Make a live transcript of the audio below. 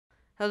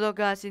Hello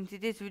guys, in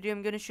today's video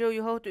I'm gonna show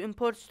you how to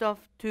import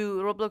stuff to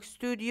Roblox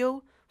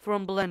Studio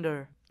from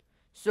Blender.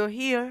 So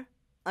here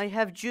I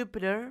have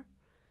Jupiter,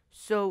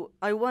 so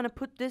I wanna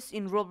put this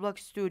in Roblox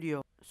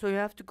Studio. So you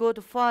have to go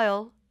to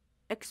File,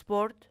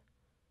 Export,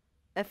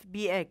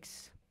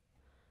 FBX.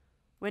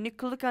 When you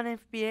click on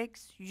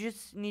FBX, you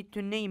just need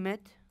to name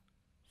it.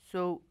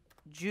 So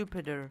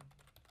Jupiter.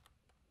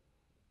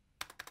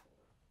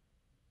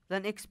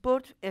 Then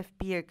export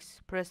FBX,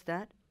 press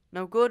that.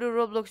 Now go to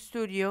Roblox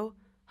Studio.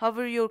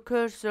 Hover your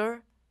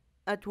cursor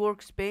at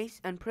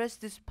workspace and press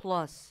this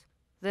plus.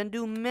 Then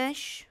do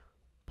mesh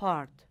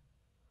part.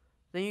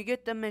 Then you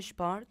get the mesh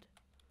part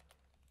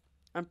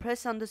and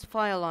press on this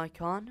file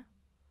icon.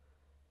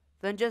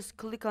 Then just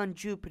click on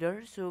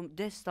Jupiter, so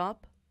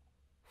desktop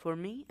for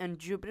me, and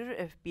Jupiter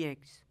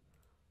FBX.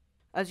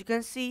 As you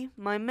can see,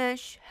 my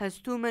mesh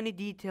has too many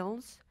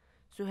details,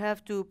 so you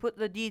have to put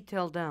the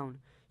detail down.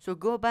 So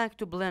go back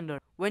to Blender.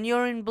 When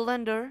you're in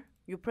Blender,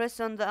 you press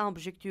on the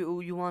object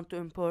you want to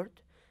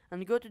import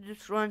and go to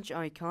this wrench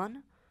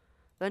icon.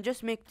 Then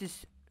just make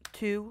this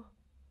 2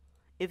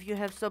 if you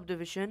have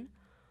subdivision,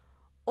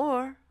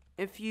 or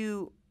if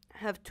you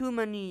have too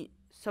many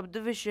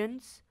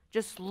subdivisions,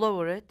 just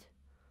lower it.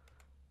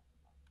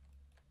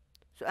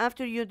 So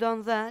after you've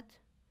done that,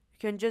 you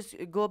can just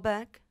go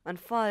back and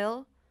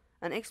file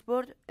and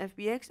export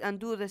FBX and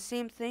do the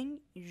same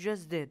thing you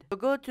just did. So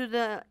go to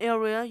the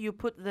area you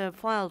put the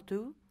file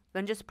to,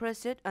 then just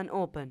press it and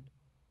open.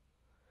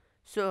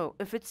 So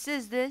if it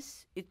says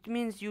this, it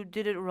means you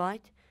did it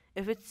right.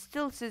 If it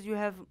still says you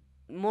have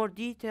more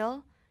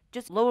detail,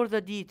 just lower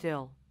the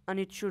detail and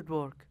it should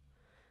work.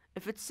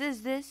 If it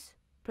says this,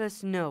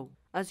 press no.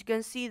 As you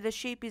can see, the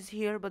shape is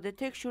here but the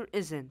texture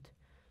isn't.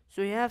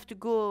 So you have to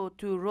go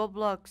to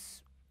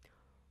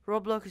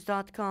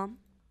roblox.com.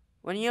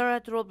 When you're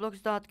at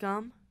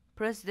roblox.com,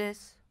 press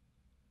this.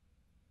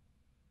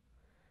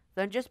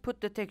 Then just put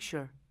the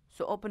texture.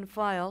 So open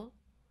file.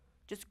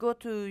 Just go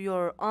to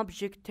your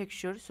object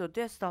texture, so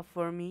desktop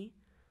for me,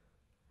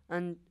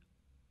 and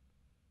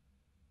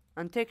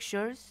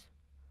textures,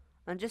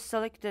 and just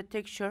select the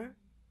texture.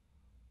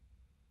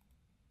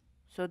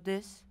 So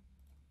this.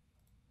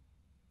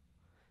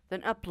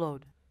 Then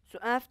upload. So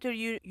after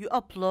you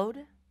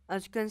upload,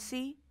 as you can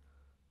see,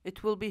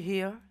 it will be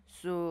here.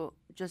 So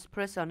just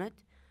press on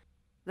it.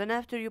 Then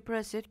after you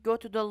press it, go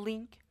to the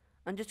link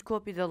and just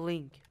copy the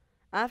link.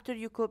 After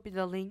you copy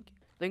the link,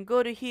 then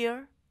go to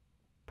here,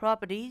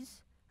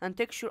 properties and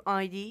texture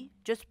ID,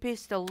 just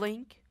paste the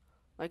link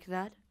like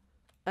that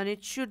and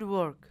it should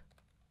work.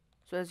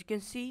 So as you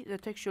can see, the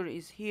texture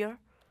is here.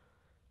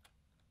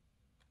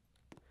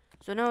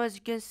 So now as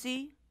you can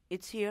see,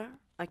 it's here.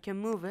 I can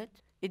move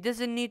it. It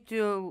doesn't need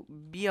to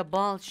be a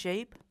ball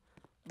shape,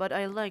 but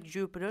I like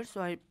Jupiter,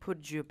 so I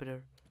put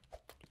Jupiter.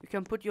 You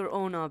can put your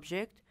own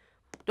object.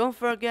 Don't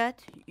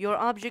forget, your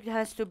object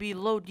has to be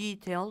low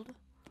detailed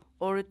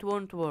or it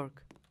won't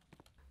work.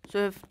 So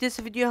if this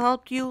video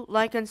helped you,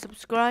 like and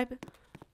subscribe.